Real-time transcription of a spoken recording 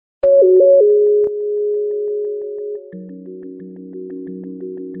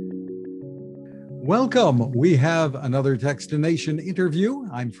Welcome. We have another Techstination interview.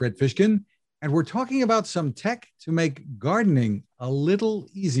 I'm Fred Fishkin, and we're talking about some tech to make gardening a little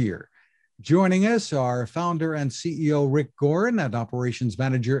easier. Joining us are founder and CEO Rick Gorin and operations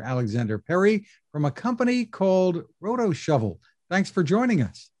manager Alexander Perry from a company called RotoShovel. Thanks for joining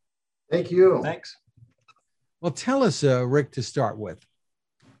us. Thank you. Thanks. Well, tell us, Rick, to start with,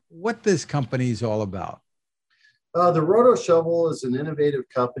 what this company is all about. The RotoShovel is an innovative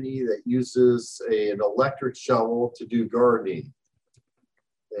company that uses an electric shovel to do gardening.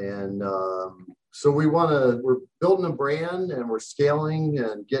 And so we're building a brand and we're scaling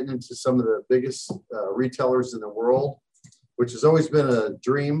and getting into some of the biggest retailers in the world, which has always been a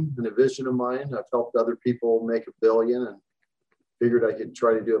dream and a vision of mine. I've helped other people make $1 billion and figured I could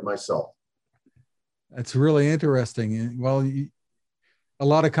try to do it myself. That's really interesting. Well, a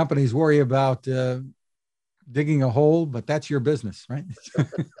lot of companies worry about digging a hole, but that's your business, right?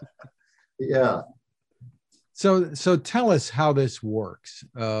 Yeah. So tell us how this works,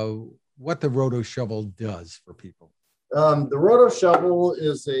 what the RotoShovel does for people. The RotoShovel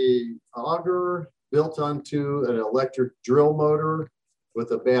is a auger built onto an electric drill motor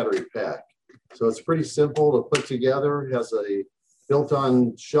with a battery pack. So it's pretty simple to put together. It has a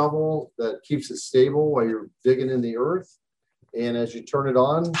built-on shovel that keeps it stable while you're digging in the earth. And as you turn it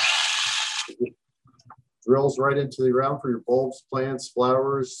on, it drills right into the ground for your bulbs, plants,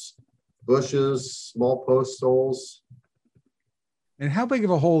 flowers, bushes, small post holes. And how big of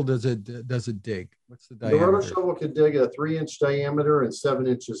a hole does it dig? What's the diameter? The RotoShovel can dig a 3-inch diameter and 7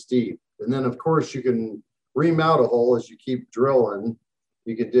 inches deep. And then, of course, you can ream out a hole as you keep drilling.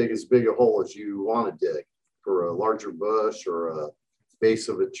 You can dig as big a hole as you want to dig for a larger bush or a base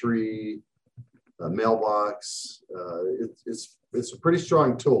of a tree, a mailbox. It's a pretty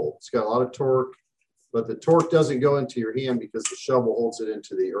strong tool. It's got a lot of torque, but the torque doesn't go into your hand because the shovel holds it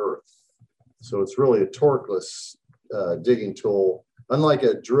into the earth. So it's really a torqueless digging tool, unlike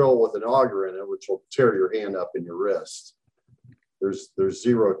a drill with an auger in it, which will tear your hand up in your wrist. There's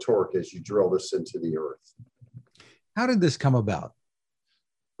zero torque as you drill this into the earth. How did this come about?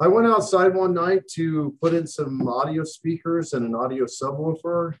 I went outside one night to put in some audio speakers and an audio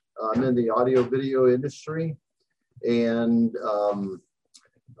subwoofer. I'm in the audio video industry. And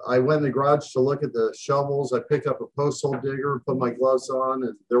I went in the garage to look at the shovels. I picked up a post hole digger, put my gloves on,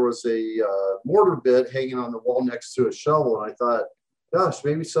 and there was a mortar bit hanging on the wall next to a shovel. And I thought, gosh,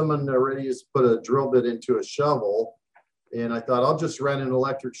 maybe someone already has put a drill bit into a shovel. And I thought, I'll just rent an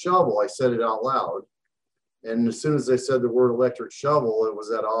electric shovel. I said it out loud. And as soon as I said the word electric shovel, it was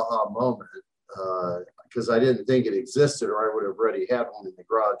that aha moment, because I didn't think it existed, or I would have already had one in the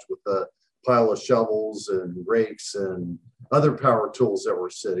garage with a pile of shovels and rakes and other power tools that were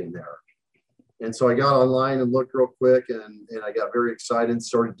sitting there. And so I got online and looked real quick, and I got very excited and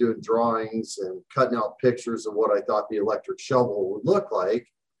started doing drawings and cutting out pictures of what I thought the electric shovel would look like.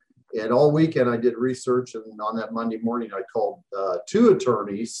 And all weekend I did research, and on that Monday morning I called 2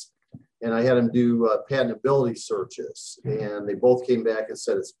 attorneys, and I had them do patentability searches, and they both came back and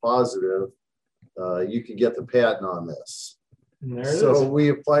said it's positive. You can get the patent on this. So we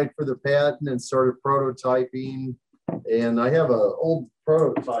applied for the patent and started prototyping, and I have an old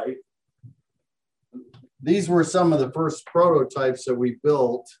prototype. These were some of the first prototypes that we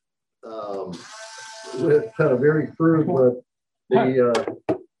built with very crude, but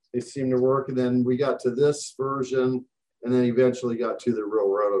they seem to work. And then we got to this version, and then eventually got to the real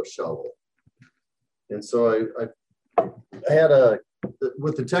RotoShovel. And so I had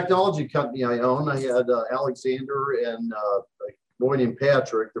with the technology company I own, I had Alexander and a boy named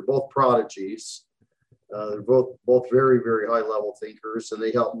Patrick. They're both prodigies. They're both very, very high level thinkers, and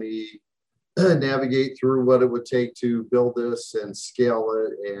they helped me navigate through what it would take to build this and scale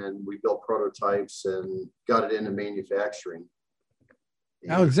it. And we built prototypes and got it into manufacturing.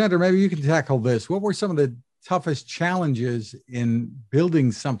 Alexander, maybe you can tackle this. What were some of the toughest challenges in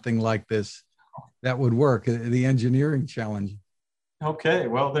building something like this that would work, the engineering challenge? Okay,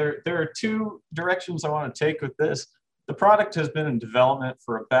 well, there are 2 directions I want to take with this. The product has been in development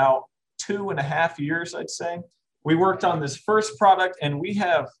for about 2.5 years, I'd say. We worked on this first product, and we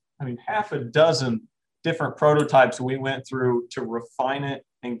have, half a dozen different prototypes we went through to refine it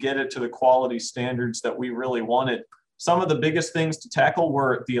and get it to the quality standards that we really wanted. Some of the biggest things to tackle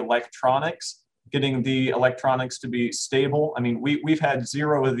were the electronics, getting the electronics to be stable. We've had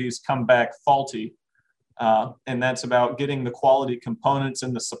 0 of these come back faulty. And that's about getting the quality components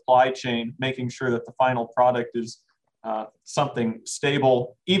in the supply chain, making sure that the final product is something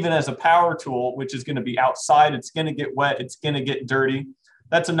stable, even as a power tool, which is going to be outside. It's going to get wet. It's going to get dirty.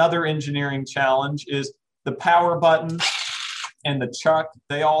 That's another engineering challenge, is the power button and the chuck.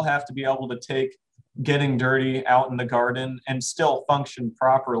 They all have to be able to take getting dirty out in the garden and still function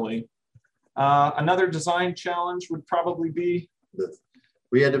properly. Another design challenge would probably be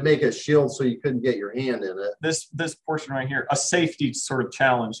we had to make a shield so you couldn't get your hand in it. This portion right here, a safety sort of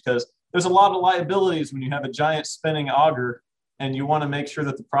challenge, because there's a lot of liabilities when you have a giant spinning auger and you want to make sure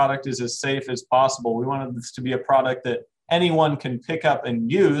that the product is as safe as possible. We wanted this to be a product that anyone can pick up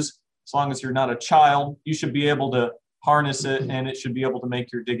and use. As long as you're not a child, you should be able to harness it and it should be able to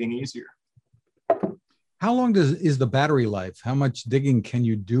make your digging easier. How long is the battery life? How much digging can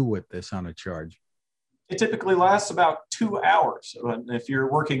you do with this on a charge? It typically lasts about 2 hours. If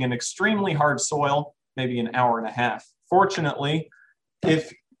you're working in extremely hard soil, maybe an hour and a half. Fortunately,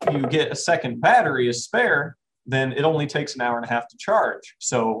 if you get a second battery as spare, then it only takes an hour and a half to charge.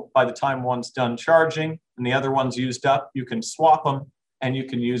 So by the time one's done charging and the other one's used up, you can swap them and you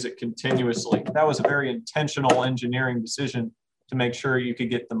can use it continuously. That was a very intentional engineering decision to make sure you could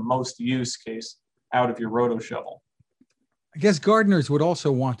get the most use case out of your RotoShovel. I guess gardeners would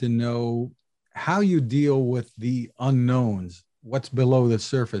also want to know how you deal with the unknowns, what's below the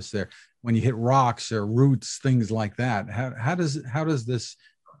surface there, when you hit rocks or roots, things like that. How does the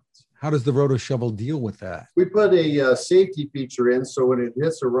RotoShovel deal with that? We put a safety feature in, so when it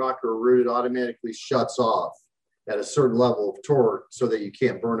hits a rock or a root, it automatically shuts off at a certain level of torque so that you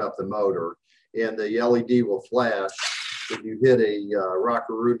can't burn up the motor. And the LED will flash if you hit a rock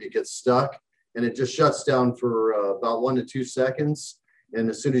or root and it gets stuck. And it just shuts down for about 1 to 2 seconds. And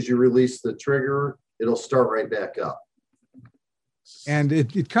as soon as you release the trigger, it'll start right back up. And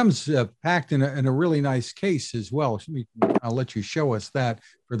it comes packed in a really nice case as well. I'll let you show us that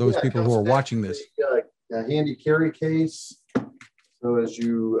for those people who are watching this. A handy carry case. So as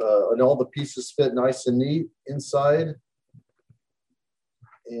you, and all the pieces fit nice and neat inside.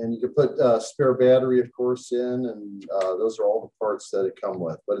 And you can put spare battery, of course, in, and those are all the parts that it come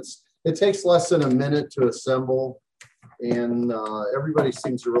with. But it takes less than a minute to assemble, and everybody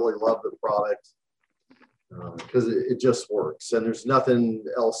seems to really love the product because it just works. And there's nothing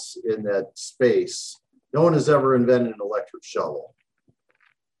else in that space. No one has ever invented an electric shovel.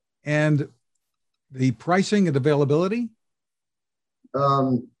 And the pricing and availability?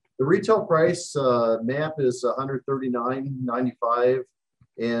 The retail price map is $139.95,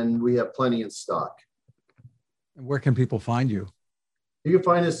 and we have plenty in stock. And where can people find you? You can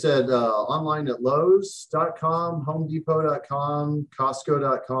find us at online at Lowe's.com, HomeDepot.com,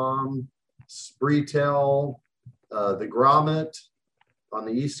 Costco.com, Spreetel, the Grommet on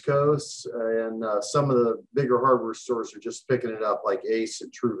the East Coast, and some of the bigger hardware stores are just picking it up, like Ace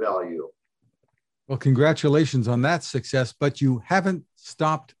and True Value. Well, congratulations on that success, but you haven't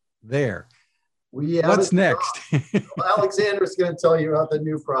stopped there. What's next? Alexander's going to tell you about the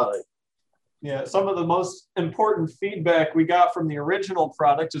new product. Yeah, some of the most important feedback we got from the original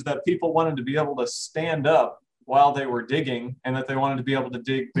product is that people wanted to be able to stand up while they were digging and that they wanted to be able to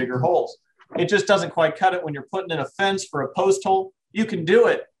dig bigger holes. It just doesn't quite cut it when you're putting in a fence for a post hole. You can do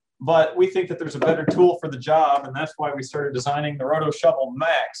it, but we think that there's a better tool for the job, and that's why we started designing the RotoShovel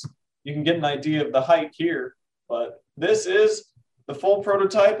Max. You can get an idea of the height here, but this is the full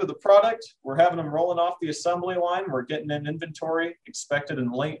prototype of the product. We're having them rolling off the assembly line. We're getting in inventory expected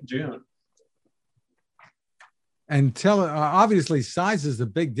in late June. And obviously size is a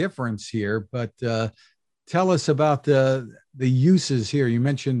big difference here, but tell us about the uses here. You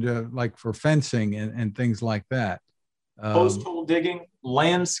mentioned like for fencing and things like that. Post hole digging,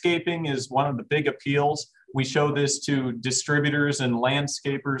 landscaping is one of the big appeals. We show this to distributors and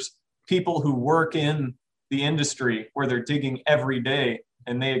landscapers, people who work in the industry where they're digging every day,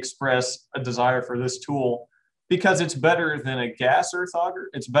 and they express a desire for this tool because it's better than a gas earth auger.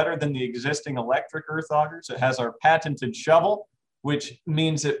 It's better than the existing electric earth augers. It has our patented shovel, which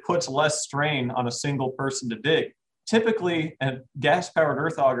means it puts less strain on a single person to dig. Typically, a gas-powered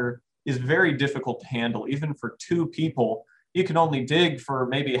earth auger is very difficult to handle. Even for 2 people, you can only dig for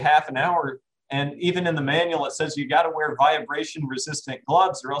maybe half an hour. And even in the manual, it says you got to wear vibration-resistant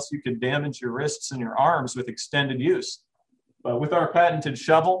gloves or else you could damage your wrists and your arms with extended use. But with our patented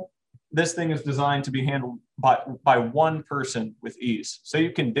shovel, this thing is designed to be handled by one person with ease. So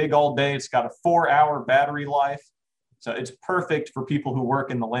you can dig all day. It's got a 4-hour battery life. So it's perfect for people who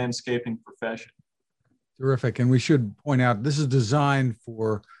work in the landscaping profession. Terrific. And we should point out, this is designed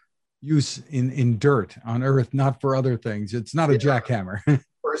for use in dirt on earth, not for other things. It's not a jackhammer.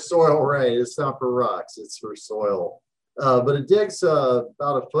 For soil, right. It's not for rocks. It's for soil. But it digs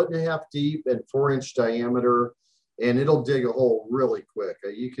about 1.5 feet deep and 4-inch diameter, and it'll dig a hole really quick.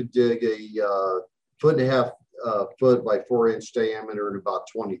 You could dig a 1.5 foot by 4-inch diameter in about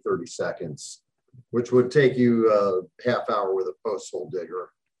 20-30 seconds, which would take you a half hour with a post hole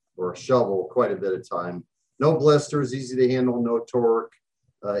digger or a shovel quite a bit of time. No blisters, easy to handle, no torque.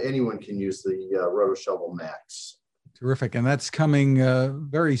 Anyone can use the RotoShovel Max. Terrific. And that's coming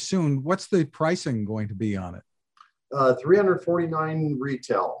very soon. What's the pricing going to be on it? $349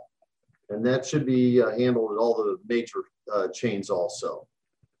 retail. And that should be handled at all the major chains also.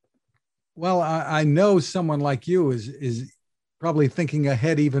 Well, I know someone like you is probably thinking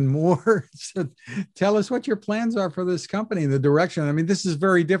ahead even more. So tell us what your plans are for this company and the direction. I mean, this is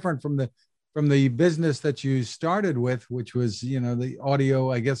very different from the business that you started with, which was, the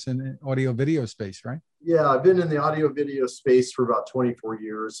audio, I guess, in audio video space, right? Yeah, I've been in the audio video space for about 24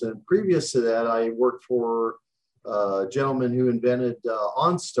 years. And previous to that, I worked for a gentleman who invented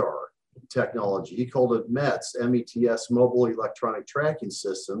OnStar technology. He called it METS, METS, Mobile Electronic Tracking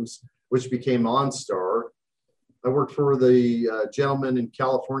Systems, which became OnStar. I worked for the gentleman in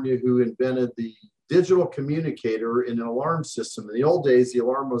California who invented the digital communicator in an alarm system. In the old days, the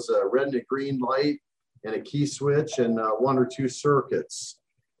alarm was a red and a green light and a key switch and one or two circuits.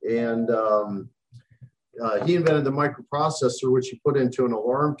 And he invented the microprocessor, which he put into an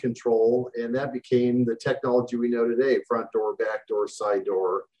alarm control, and that became the technology we know today: front door, back door, side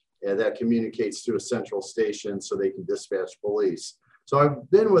door, and that communicates to a central station so they can dispatch police. So I've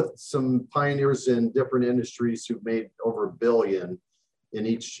been with some pioneers in different industries who've made over $1 billion in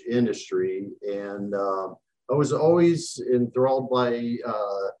each industry. And I was always enthralled by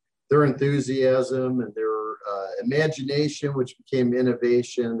their enthusiasm and their imagination, which became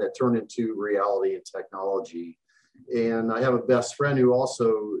innovation that turned into reality and technology. And I have a best friend who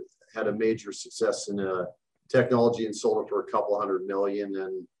also had a major success in technology and sold it for a couple $100 million.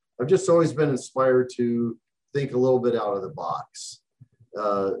 And I've just always been inspired to think a little bit out of the box.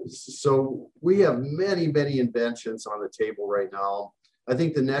 So we have many, many inventions on the table right now. I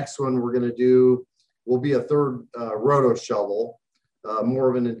think the next one we're going to do will be a third RotoShovel, more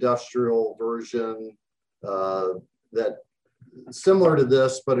of an industrial version that similar to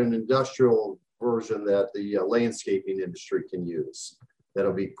this, but an industrial version that the landscaping industry can use.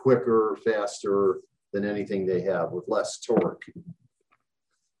 That'll be quicker, faster than anything they have, with less torque.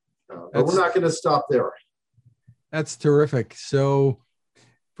 But we're not going to stop there. That's terrific. So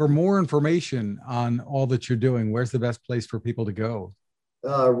for more information on all that you're doing, where's the best place for people to go?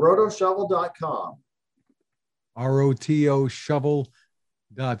 RotoShovel.com.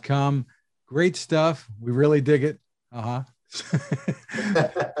 RotoShovel.com. Great stuff. We really dig it.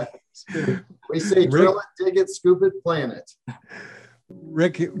 We say drill it, dig it, scoop it, plant it.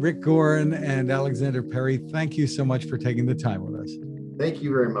 Rick Gorin and Alexander Perry, thank you so much for taking the time with us. Thank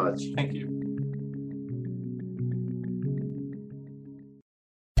you very much. Thank you.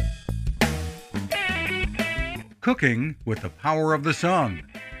 Cooking with the power of the sun.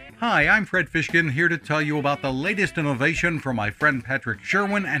 Hi, I'm Fred Fishkin, here to tell you about the latest innovation from my friend Patrick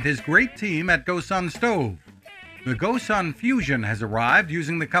Sherwin and his great team at GoSun Stove. The GoSun Fusion has arrived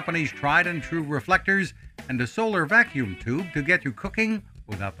using the company's tried and true reflectors and a solar vacuum tube to get you cooking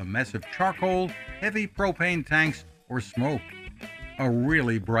without the mess of charcoal, heavy propane tanks, or smoke. A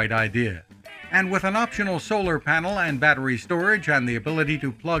really bright idea. And with an optional solar panel and battery storage and the ability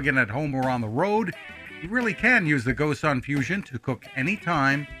to plug in at home or on the road, you really can use the GoSun Fusion to cook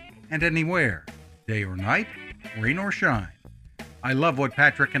anytime and anywhere, day or night, rain or shine. I love what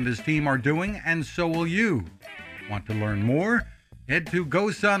Patrick and his team are doing, and so will you. Want to learn more? Head to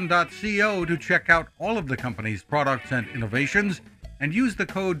gosun.co to check out all of the company's products and innovations, and use the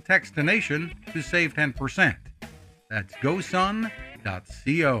code Techstination to save 10%. That's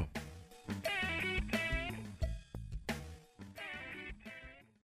gosun.co.